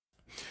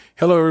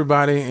Hello,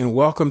 everybody, and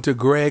welcome to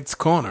Greg's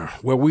Corner,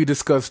 where we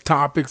discuss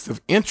topics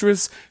of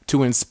interest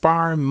to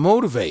inspire,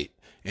 motivate,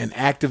 and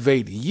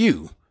activate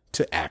you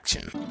to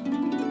action.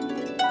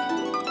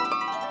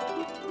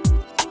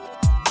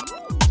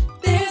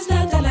 There's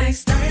nothing like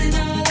starting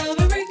all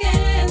over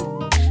again.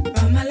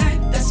 From a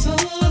life that's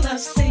full of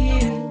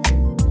sin.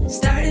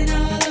 Starting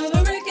all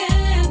over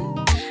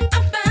again.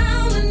 I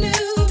found a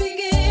new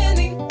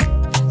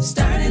beginning.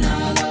 Starting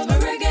all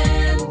over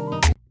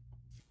again.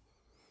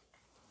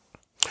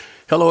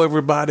 Hello,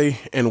 everybody,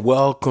 and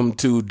welcome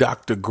to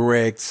Dr.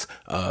 Greg's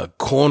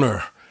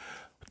Corner.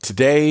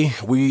 Today,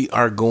 we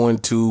are going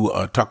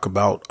to talk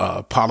about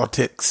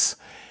politics.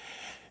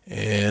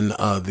 And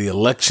the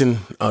election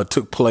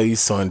took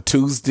place on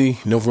Tuesday,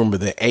 November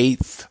the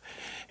 8th,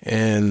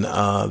 and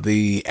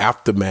the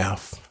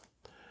aftermath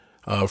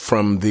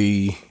from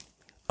the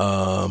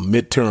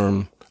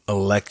midterm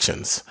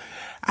elections.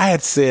 I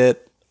had said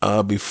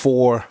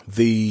before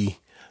the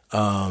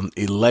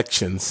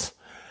elections,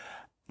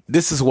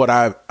 this is what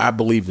I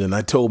believed in.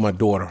 I told my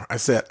daughter, I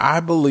said,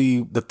 I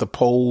believe that the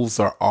polls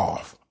are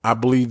off. I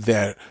believe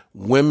that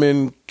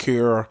women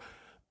care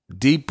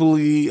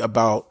deeply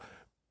about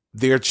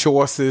their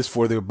choices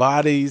for their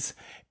bodies.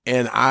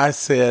 And I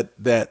said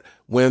that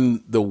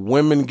when the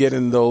women get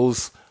in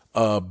those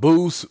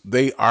booths,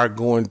 they are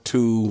going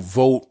to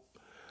vote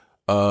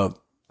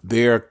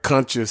their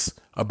conscious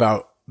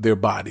about their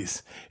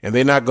bodies. And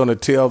they're not going to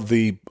tell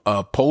the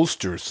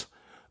pollsters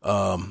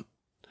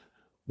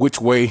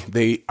which way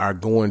they are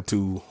going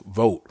to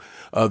vote.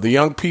 The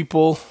young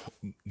people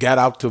got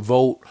out to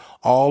vote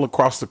all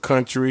across the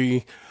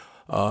country,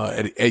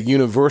 at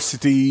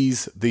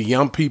universities. The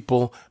young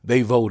people,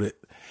 they voted.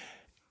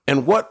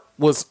 And what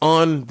was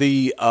on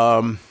the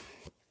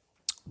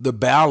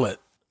ballot,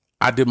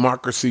 our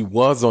democracy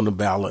was on the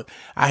ballot.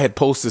 I had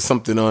posted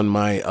something on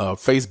my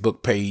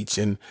Facebook page,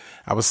 and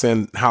I was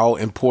saying how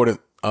important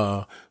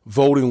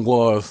voting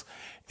was,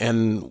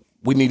 and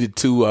we needed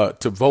to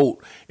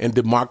vote, and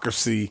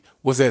democracy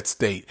was at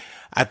stake.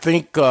 I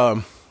think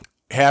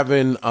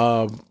having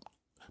Barack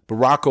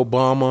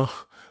Obama,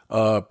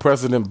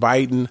 President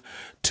Biden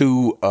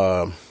to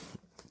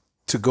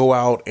go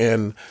out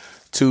and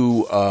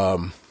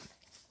to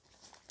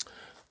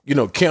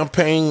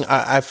campaign,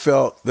 I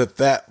felt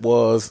that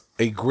was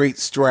a great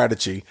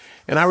strategy.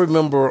 And I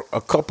remember a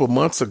couple of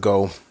months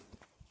ago,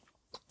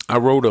 I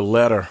wrote a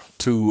letter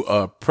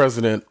to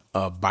President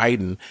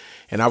Biden,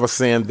 and I was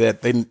saying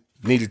that they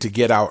needed to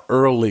get out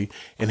early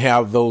and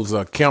have those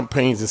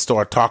campaigns and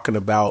start talking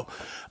about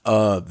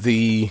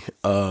the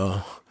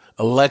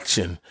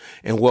election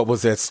and what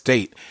was at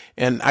stake.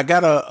 And I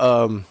got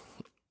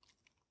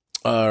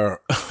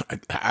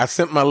I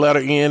sent my letter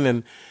in,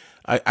 and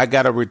I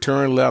got a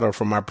return letter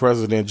from my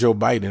President Joe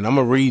Biden. I'm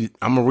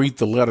gonna read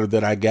the letter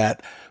that I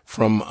got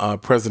from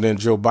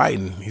President Joe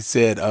Biden. He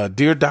said,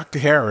 "Dear Dr.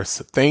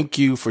 Harris, thank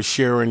you for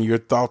sharing your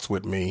thoughts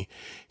with me.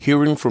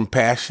 Hearing from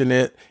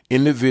passionate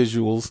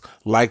individuals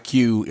like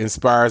you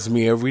inspires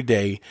me every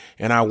day,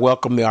 and I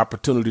welcome the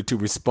opportunity to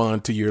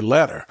respond to your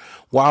letter.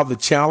 While the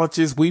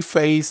challenges we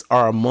face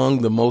are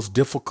among the most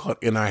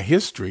difficult in our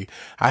history,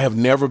 I have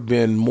never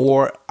been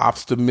more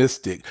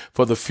optimistic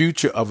for the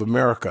future of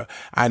America.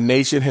 Our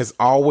nation has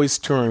always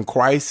turned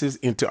crisis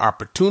into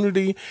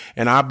opportunity,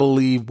 and I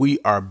believe we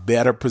are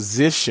better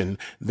positioned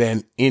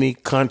than any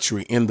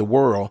country in the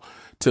world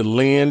to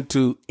lend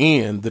to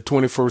end the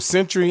 21st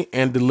century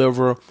and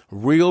deliver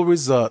real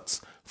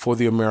results for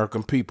the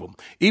American people.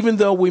 Even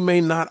though we may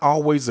not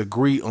always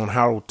agree on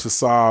how to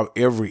solve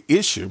every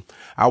issue,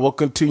 I will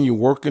continue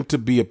working to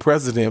be a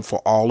president for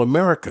all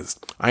Americans.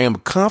 I am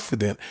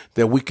confident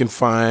that we can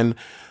find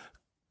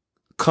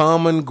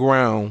common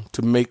ground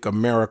to make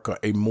America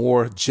a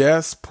more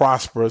just,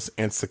 prosperous,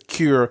 and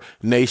secure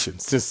nation.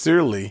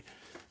 Sincerely,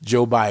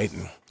 Joe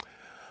Biden."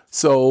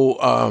 So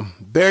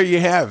there you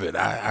have it.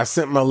 I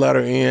sent my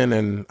letter in,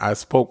 and I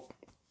spoke,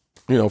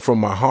 from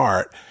my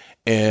heart,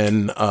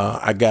 and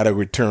I got a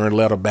return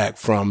letter back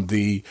from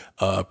the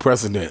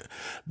president.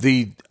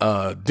 The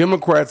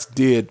Democrats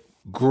did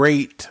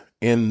great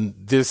in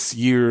this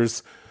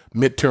year's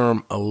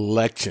midterm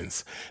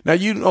elections. Now,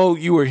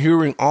 you were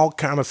hearing all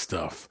kind of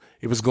stuff.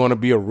 It was going to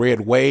be a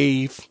red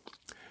wave.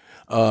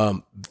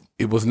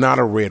 It was not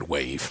a red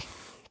wave.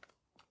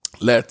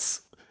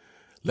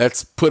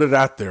 Let's put it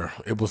out there.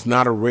 It was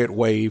not a red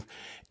wave,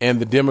 and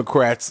the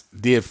Democrats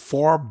did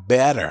far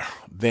better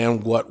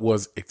than what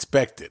was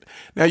expected.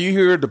 Now, you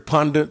hear the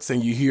pundits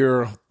and you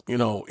hear,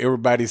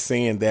 everybody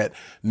saying that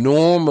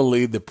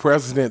normally the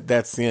president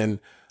that's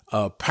in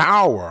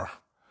power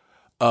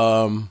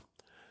during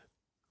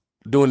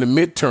the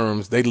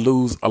midterms, they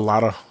lose a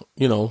lot of,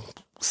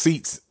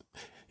 seats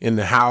in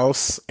the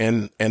House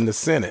and the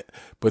Senate.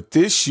 But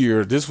this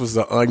year, this was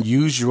an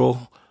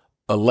unusual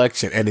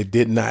election, and it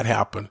did not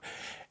happen.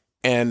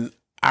 And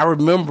I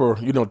remember,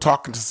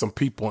 talking to some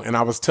people, and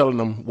I was telling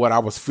them what I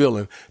was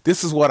feeling.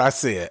 This is what I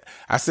said.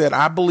 I said,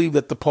 I believe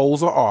that the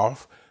polls are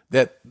off,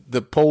 that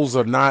the polls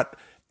are not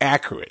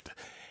accurate.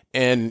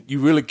 And you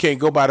really can't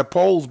go by the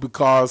polls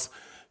because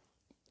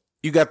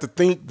you got to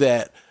think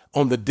that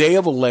on the day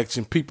of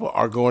election, people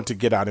are going to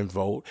get out and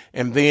vote.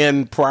 And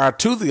then prior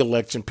to the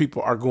election,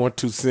 people are going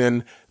to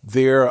send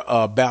their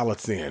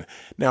ballots in.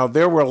 Now,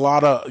 there were a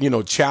lot of,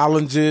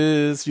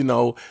 challenges,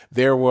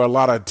 there were a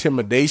lot of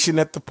intimidation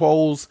at the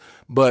polls,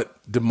 but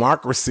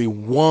democracy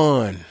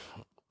won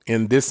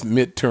in this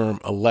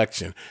midterm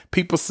election.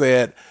 People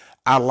said,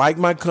 I like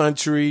my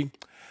country.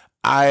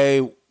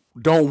 I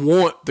don't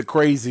want the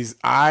crazies.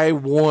 I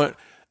want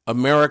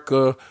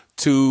America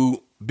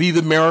to be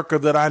the America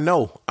that I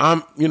know.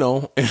 And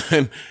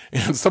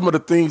some of the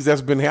things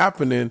that's been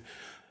happening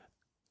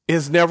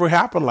has never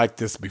happened like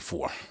this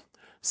before.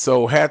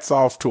 So hats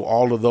off to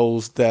all of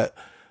those that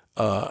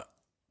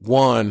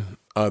won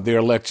their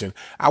election.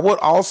 I would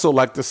also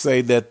like to say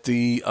that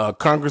the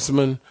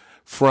congressman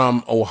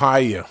from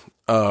Ohio,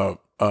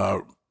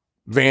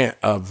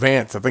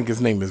 Vance, I think his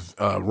name is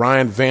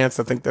Ryan Vance.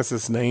 I think that's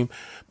his name.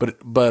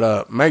 But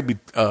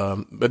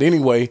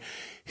anyway,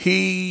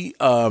 he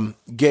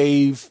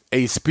gave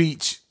a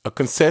speech, a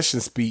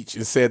concession speech,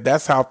 and said,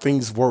 that's how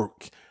things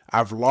work.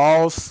 I've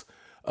lost.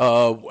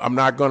 I'm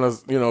not going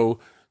to,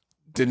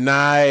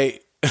 deny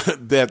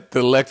that the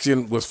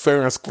election was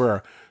fair and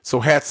square. So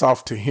hats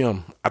off to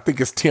him. I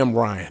think it's Tim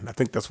Ryan. I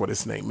think that's what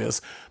his name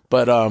is.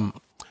 But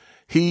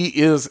he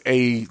is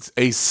a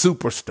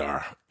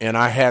superstar, and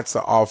I hats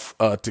off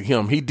to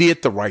him. He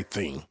did the right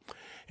thing.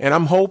 And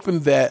I'm hoping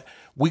that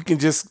we can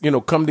just,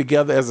 come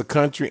together as a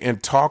country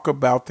and talk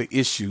about the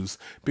issues,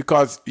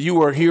 because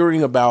you are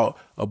hearing about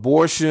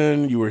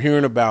abortion. You were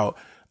hearing about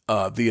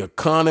the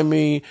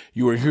economy.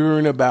 You were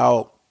hearing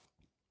about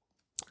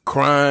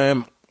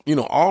crime,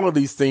 all of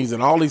these things,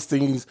 and all these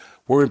things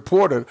were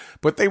important,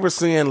 but they were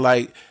saying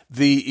like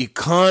the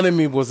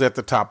economy was at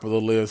the top of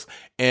the list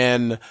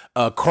and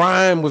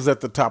crime was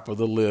at the top of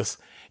the list.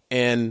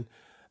 And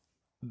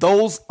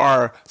those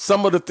are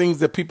some of the things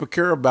that people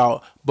care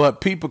about,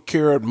 but people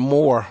cared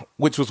more,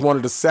 which was one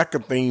of the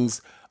second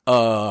things,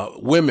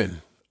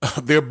 women,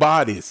 their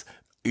bodies,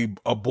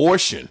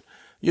 abortion,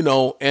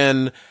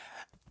 and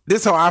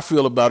this is how I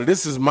feel about it.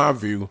 This is my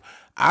view.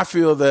 I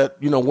feel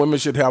that, women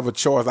should have a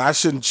choice. I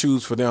shouldn't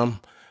choose for them.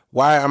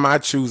 Why am I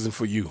choosing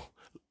for you?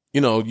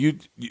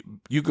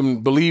 You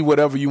can believe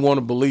whatever you want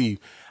to believe.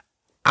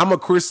 I'm a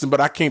Christian,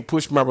 but I can't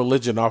push my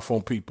religion off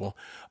on people.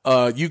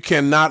 You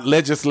cannot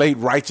legislate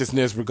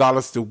righteousness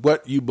regardless to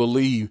what you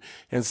believe.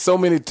 And so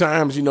many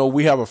times,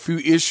 we have a few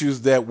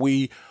issues that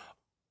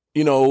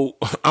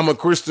I'm a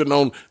Christian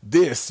on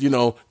this,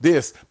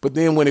 this. But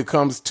then when it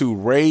comes to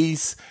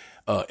race,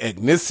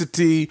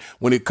 ethnicity,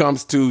 when it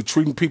comes to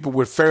treating people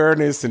with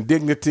fairness and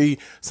dignity,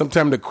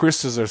 sometimes the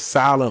Christians are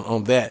silent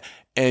on that.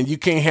 And you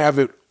can't have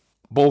it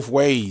both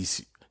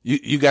ways.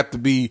 You got to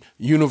be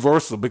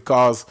universal,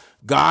 because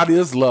God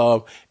is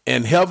love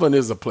and heaven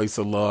is a place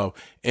of love.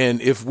 And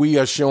if we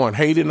are showing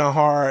hate in our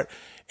heart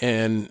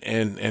and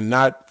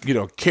not,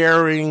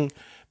 caring,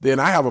 then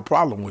I have a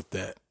problem with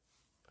that.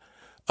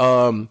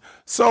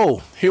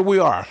 So here we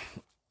are.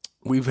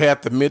 We've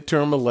had the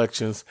midterm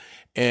elections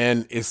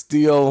and it's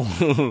still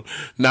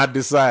not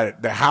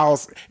decided. The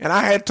House, and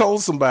I had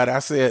told somebody, I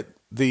said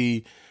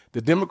the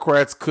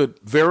Democrats could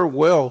very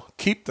well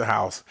keep the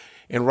House.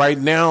 And right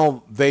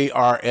now they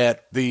are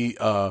at the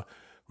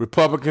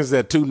Republicans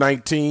at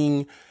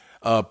 219,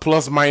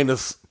 plus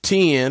minus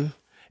 10,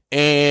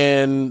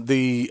 and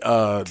the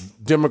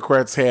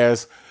Democrats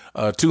has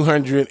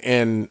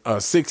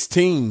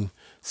 216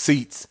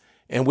 seats.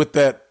 And with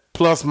that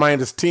plus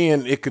minus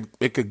 10,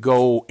 it could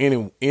go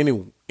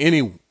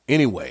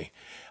anyway.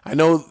 I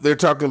know they're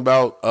talking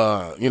about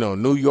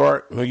New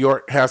York. New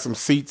York has some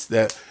seats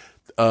that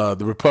the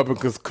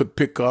Republicans could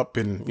pick up,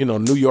 and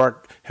New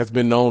York has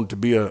been known to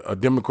be a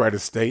Democratic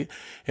state.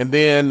 And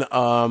then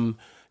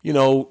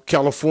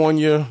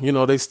California,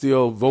 they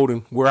still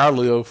voting. Where I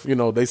live,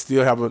 they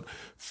still haven't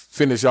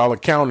finished all the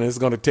counting. It's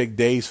going to take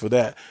days for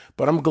that.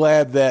 But I'm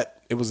glad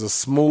that it was a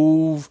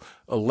smooth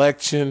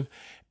election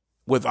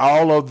with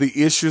all of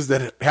the issues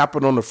that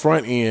happened on the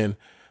front end.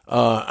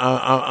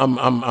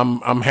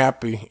 I'm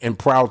happy and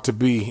proud to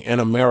be an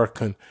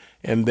American,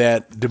 and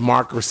that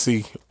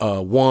democracy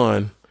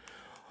won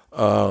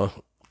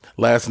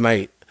last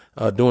night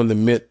during the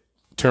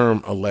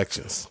midterm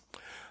elections.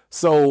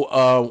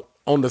 So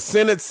on the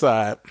Senate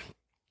side,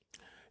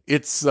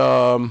 it's they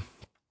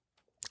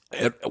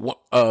were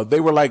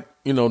like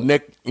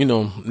neck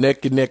and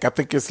neck. I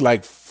think it's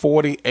like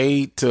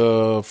 48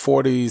 to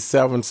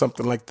 47,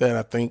 something like that,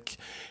 I think.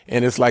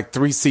 And it's like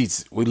 3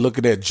 seats. We're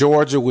looking at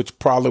Georgia, which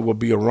probably will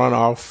be a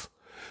runoff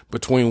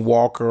between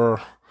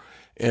Walker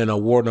and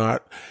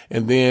Warnock.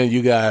 And then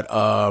you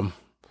got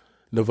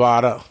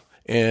Nevada,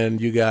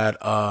 and you got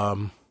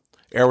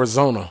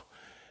Arizona.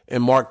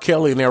 And Mark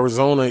Kelly in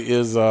Arizona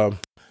is,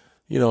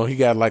 he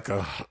got like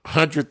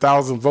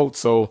 100,000 votes.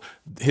 So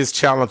his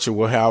challenger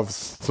will have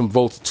some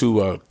votes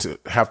to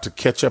have to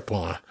catch up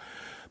on.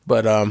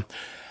 But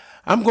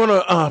I'm going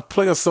to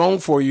play a song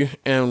for you,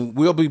 and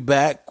we'll be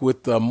back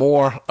with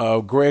more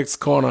of Greg's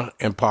Corner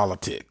and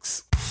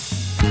Politics.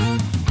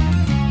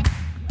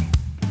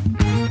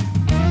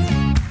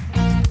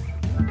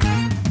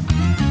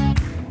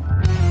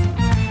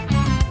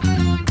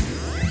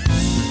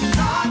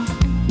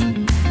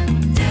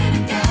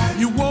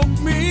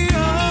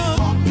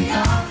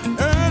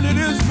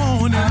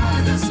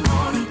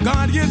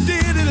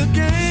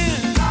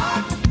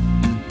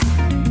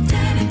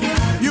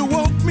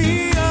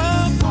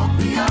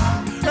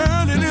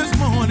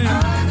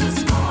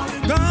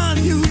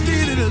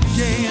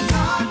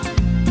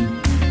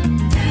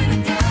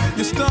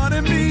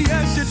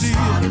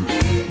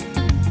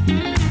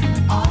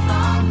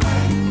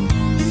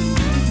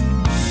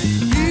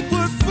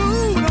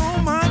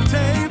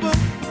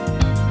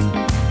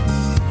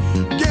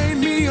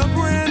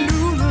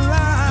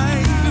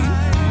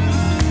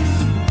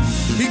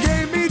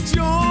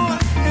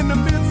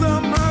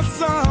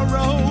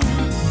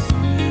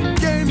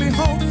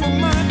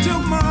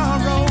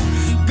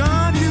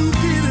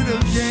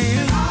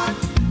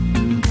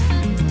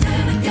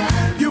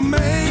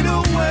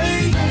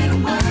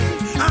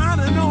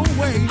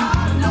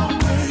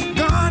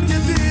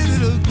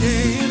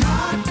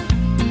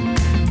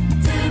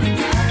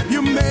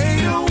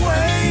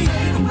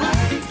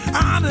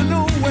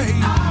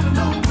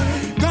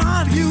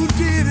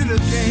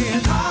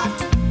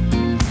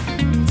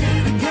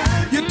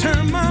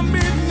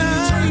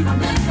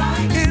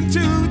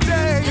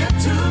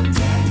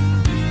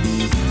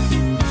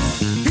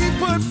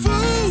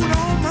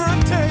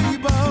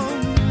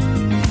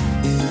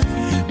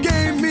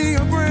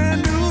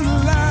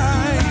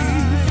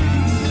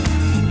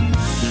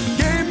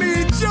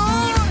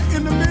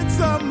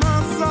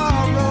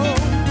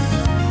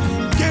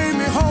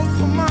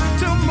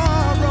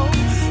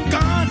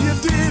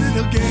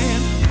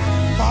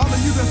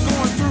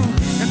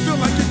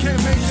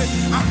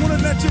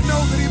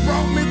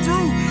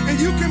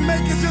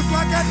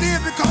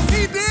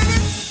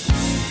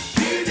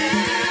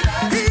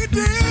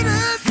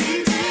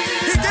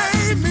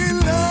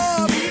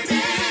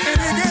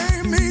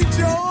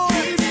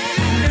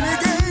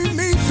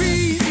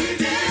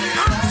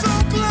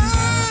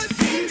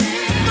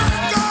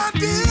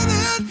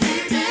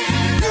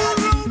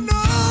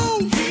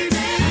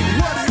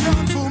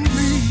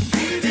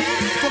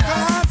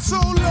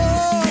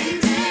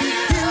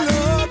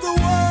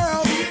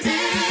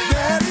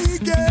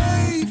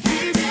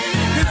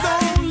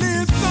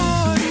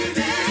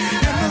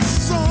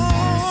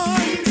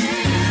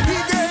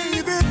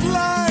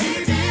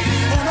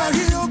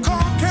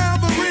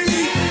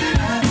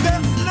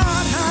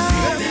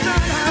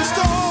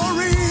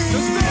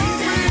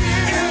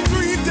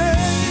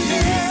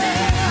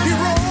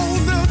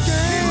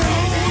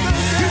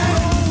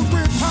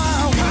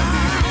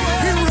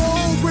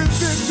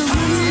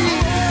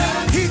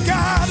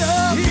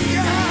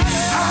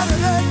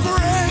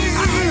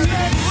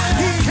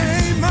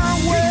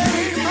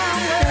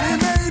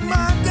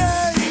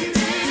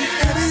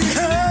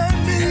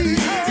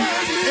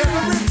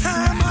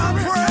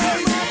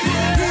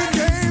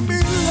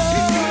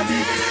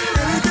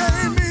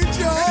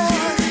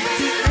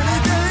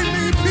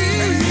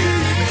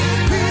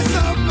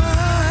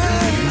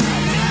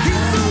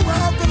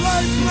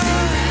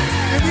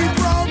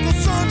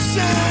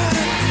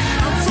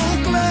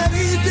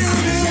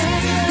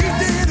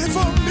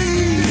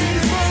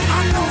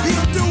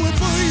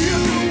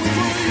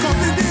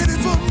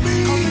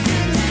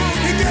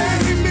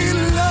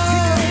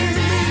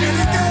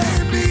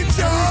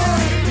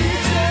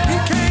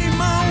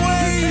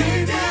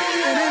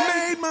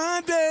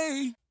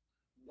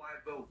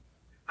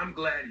 I'm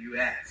glad you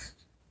asked.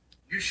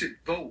 You should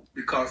vote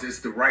because it's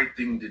the right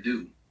thing to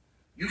do.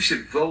 You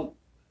should vote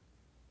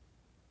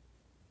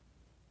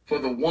for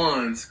the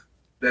ones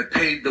that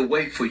paved the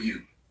way for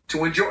you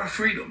to enjoy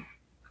freedom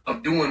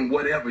of doing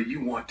whatever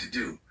you want to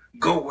do.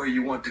 Go where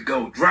you want to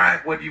go.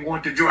 Drive what you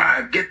want to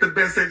drive. Get the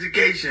best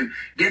education.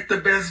 Get the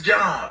best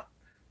job.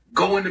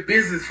 Go into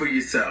business for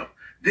yourself.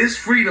 This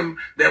freedom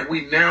that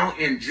we now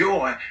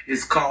enjoy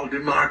is called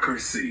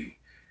democracy.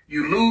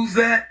 You lose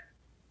that,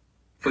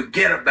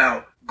 forget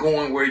about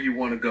going where you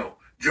want to go,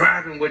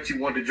 driving what you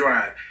want to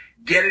drive,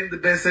 getting the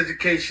best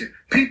education.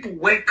 People,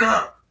 wake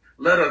up.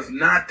 Let us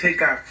not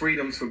take our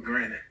freedoms for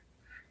granted.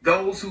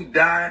 Those who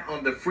died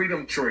on the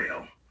freedom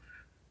trail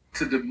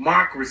to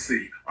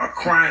democracy are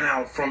crying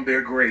out from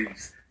their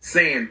graves,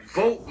 saying,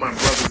 vote, my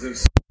brothers and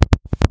sisters.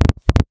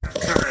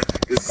 Time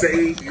to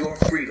save your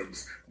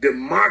freedoms.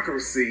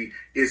 Democracy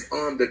is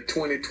on the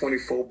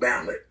 2024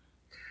 ballot.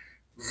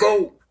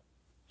 Vote.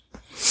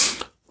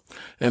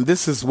 And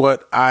this is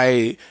what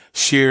I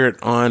shared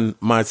on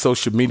my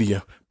social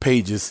media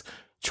pages,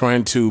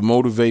 trying to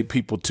motivate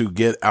people to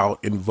get out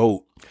and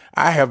vote.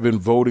 I have been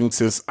voting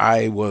since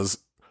I was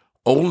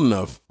old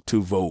enough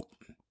to vote.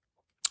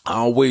 I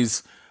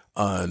always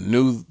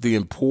knew the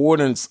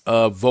importance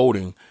of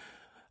voting.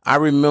 I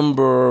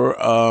remember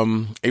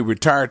a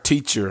retired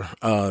teacher,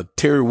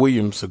 Terry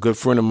Williams, a good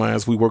friend of mine.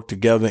 We worked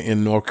together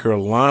in North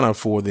Carolina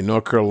for the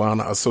North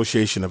Carolina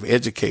Association of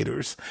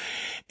Educators.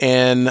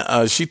 And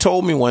she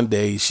told me one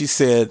day, she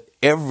said,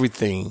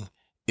 everything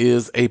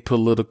is a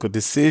political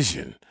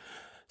decision.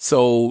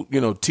 So,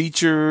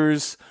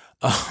 teachers,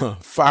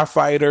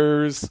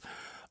 firefighters,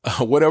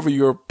 whatever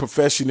your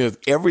profession is,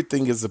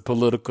 everything is a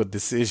political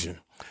decision.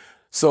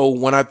 So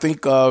when I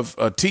think of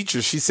a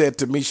teacher, she said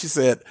to me,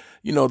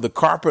 the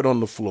carpet on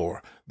the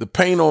floor, the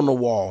paint on the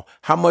wall,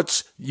 how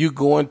much you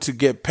going to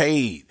get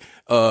paid,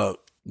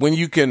 when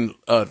you can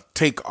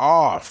take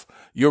off,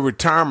 your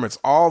retirements,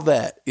 all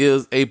that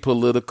is a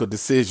political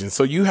decision.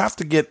 So you have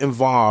to get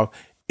involved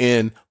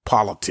in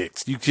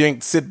politics. You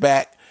can't sit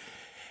back.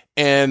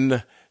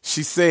 And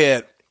she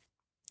said,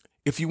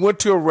 if you went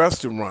to a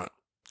restaurant,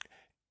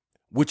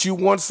 would you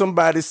want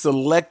somebody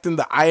selecting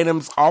the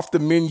items off the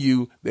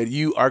menu that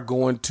you are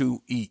going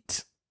to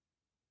eat?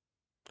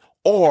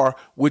 Or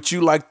would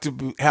you like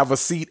to have a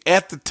seat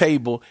at the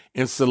table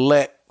and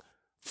select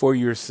for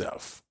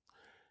yourself?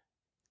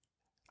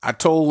 I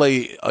told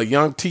a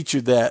young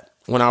teacher that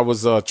when I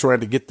was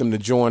trying to get them to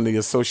join the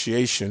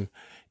association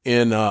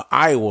in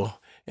Iowa,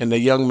 and the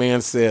young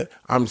man said,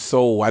 I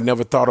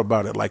never thought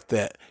about it like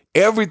that.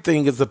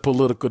 Everything is a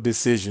political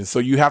decision. So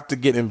you have to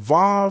get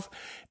involved,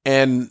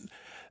 and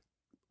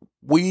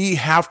we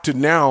have to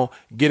now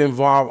get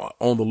involved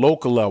on the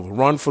local level,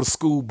 run for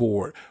school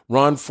board,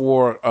 run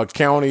for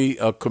county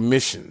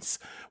commissions.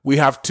 We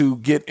have to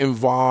get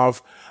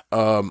involved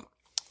on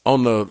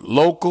the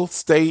local,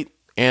 state,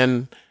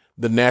 and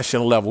the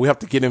national level. We have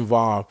to get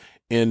involved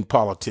in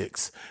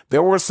politics.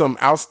 There were some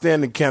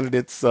outstanding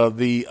candidates.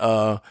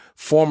 The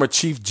former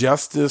Chief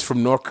Justice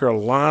from North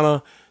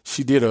Carolina,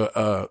 she did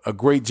a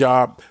great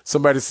job.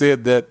 Somebody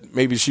said that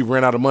maybe she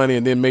ran out of money,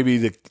 and then maybe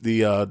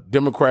the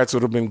Democrats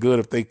would have been good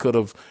if they could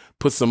have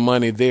put some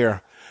money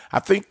there. I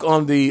think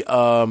on the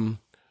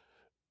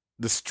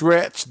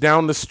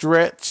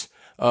stretch,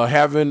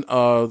 having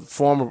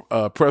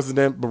former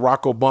President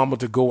Barack Obama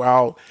to go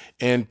out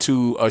and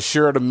to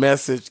share the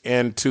message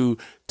and to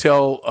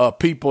tell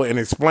people and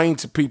explain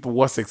to people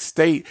what's at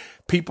stake,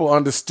 people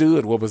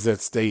understood what was at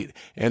stake.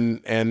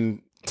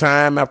 And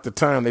time after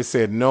time, they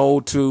said no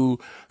to,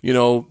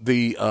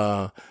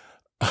 the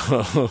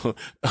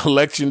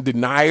election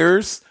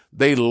deniers.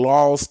 They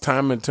lost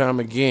time and time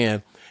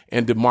again,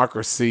 and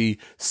democracy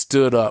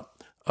stood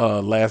up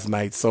last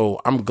night. So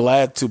I'm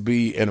glad to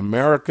be an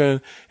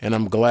American, and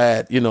I'm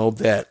glad,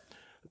 that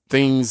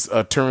things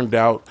turned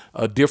out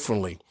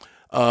differently.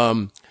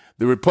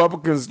 The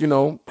Republicans,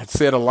 had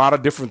said a lot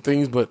of different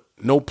things, but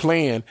no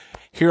plan.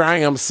 Here I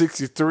am,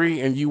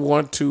 63, and you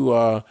want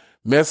to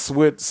mess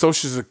with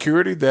Social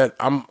Security that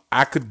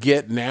I could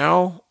get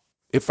now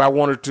if I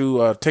wanted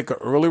to take an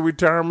early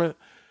retirement.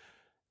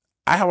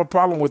 I have a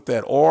problem with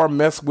that. Or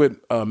mess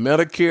with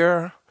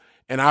Medicare,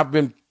 and I've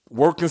been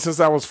working since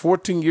I was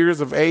 14 years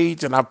of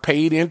age, and I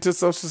paid into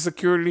Social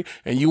Security,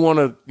 and you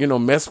want to,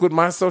 mess with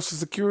my Social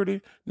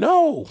Security?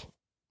 No.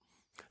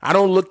 I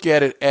don't look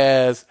at it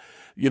as,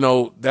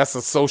 that's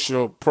a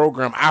social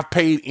program. I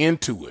paid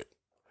into it.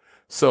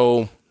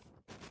 So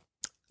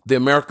the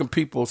American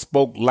people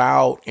spoke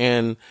loud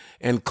and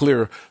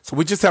clear. So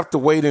we just have to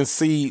wait and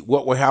see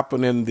what will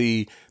happen in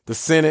the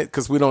Senate,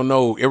 because we don't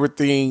know.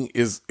 Everything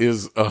is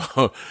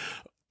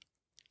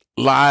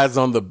lies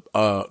on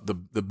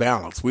the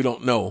balance. We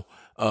don't know.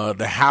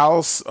 The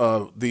House,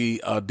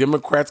 the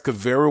Democrats could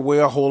very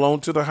well hold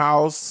on to the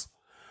House,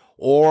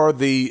 or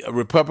the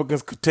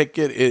Republicans could take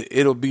it.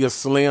 It'll be a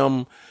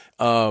slim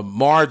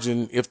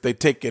margin if they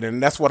take it.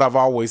 And that's what I've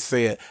always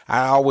said.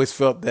 I always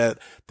felt that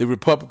the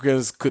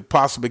Republicans could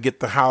possibly get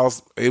the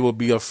House. It would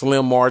be a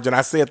slim margin.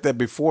 I said that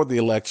before the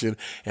election,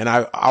 and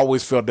I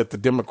always felt that the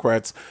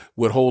Democrats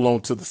would hold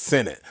on to the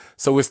Senate.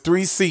 So it's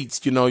 3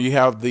 seats. You know, you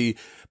have the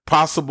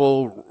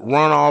possible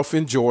runoff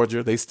in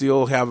Georgia. They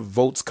still have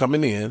votes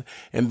coming in.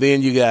 And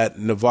then you got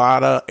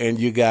Nevada and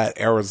you got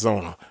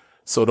Arizona.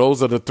 So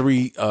those are the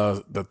three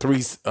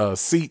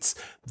seats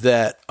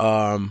that,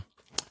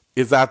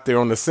 is out there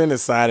on the Senate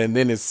side, and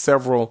then there's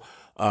several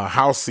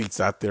House seats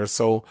out there.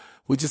 So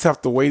we just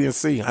have to wait and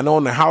see. I know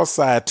on the House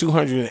side,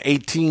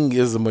 218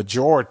 is a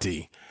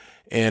majority,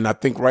 and I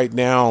think right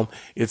now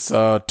it's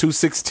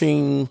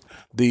 216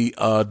 the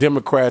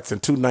Democrats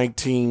and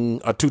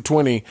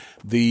 220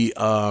 the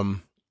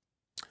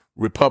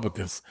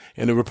Republicans,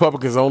 and the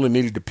Republicans only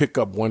needed to pick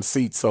up 1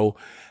 seat. So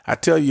I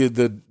tell you,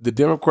 the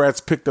Democrats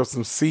picked up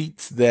some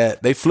seats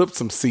that they flipped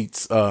some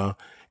seats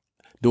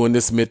during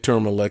this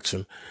midterm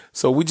election.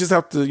 So we just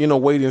have to,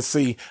 wait and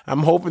see.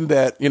 I'm hoping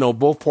that,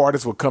 both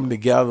parties will come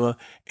together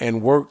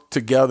and work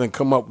together and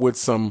come up with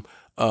some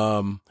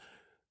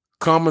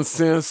common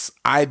sense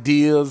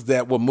ideas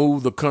that will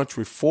move the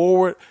country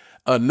forward.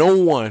 No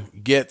one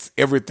gets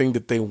everything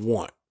that they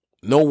want.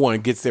 No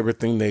one gets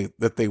everything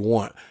that they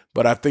want.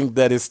 But I think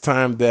that it's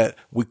time that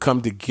we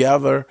come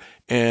together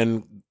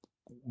and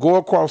go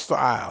across the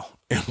aisle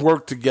and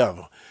work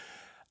together.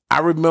 I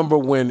remember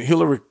when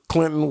Hillary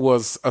Clinton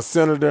was a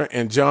senator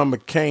and John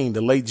McCain,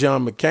 the late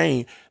John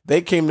McCain,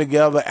 they came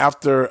together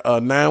after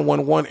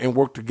 9/11 and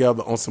worked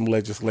together on some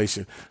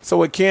legislation.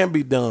 So it can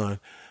be done.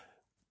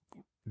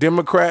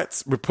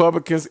 Democrats,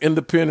 Republicans,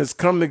 Independents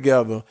come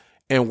together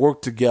and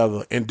work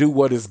together and do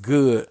what is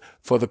good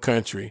for the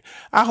country.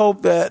 I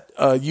hope that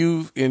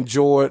you've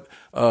enjoyed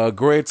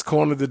Greg's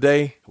Corner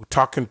today. We're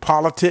talking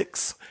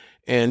politics,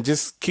 and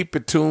just keep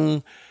it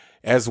tuned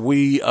as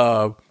we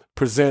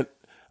present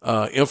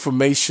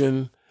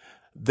information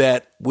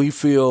that we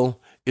feel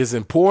is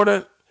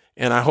important,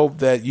 and I hope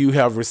that you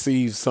have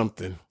received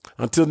something.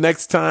 Until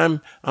next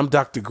time, I'm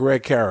Dr.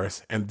 Greg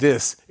Harris, and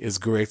this is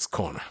Greg's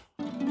Corner.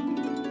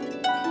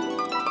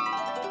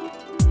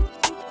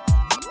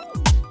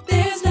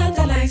 There's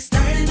nothing like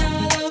starting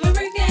all over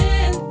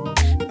again.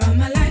 From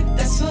my life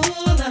that's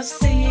full of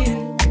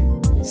sin.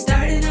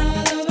 Starting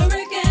all over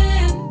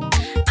again.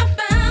 I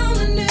found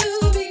a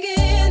new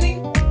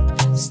beginning.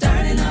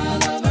 Starting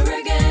all over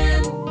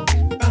again.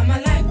 From my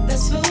life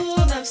that's full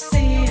of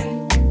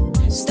sin.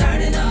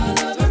 Starting all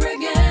over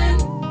again.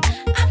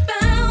 I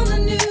found a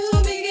new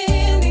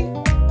beginning.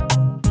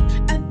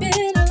 I've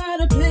been a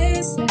lot of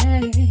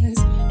places,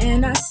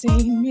 and I've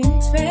seen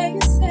many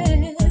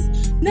faces.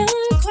 None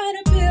quite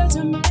appeal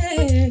to me.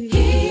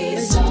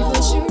 He's so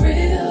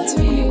real to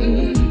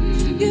me.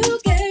 You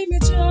gave me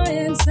joy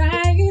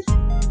inside,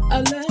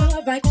 a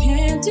love I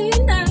can't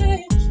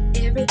deny.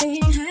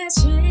 Everything has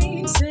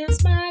changed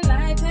since my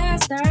life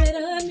has started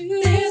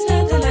anew. There's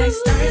nothing like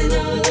starting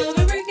all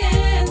over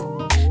again.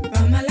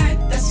 From my life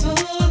that's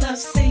full of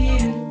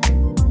sin.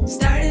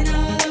 Starting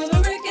all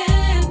over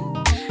again.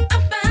 I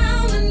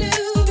found a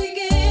new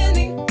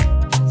beginning.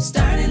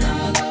 Starting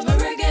all over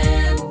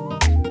again.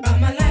 From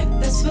my life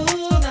that's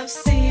full of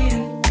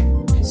sin.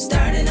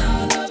 Starting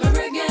all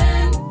over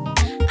again.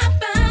 I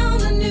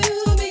found a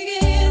new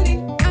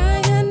beginning.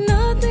 I had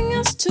nothing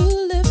else to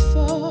live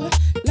for.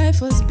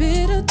 Life was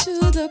bitter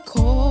to the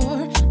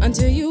core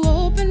until you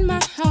opened my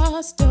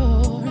heart's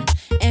door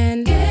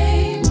and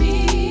gave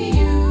me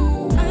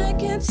you. I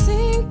can't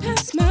sing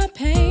past my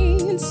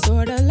pain,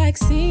 sorta like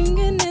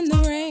singing in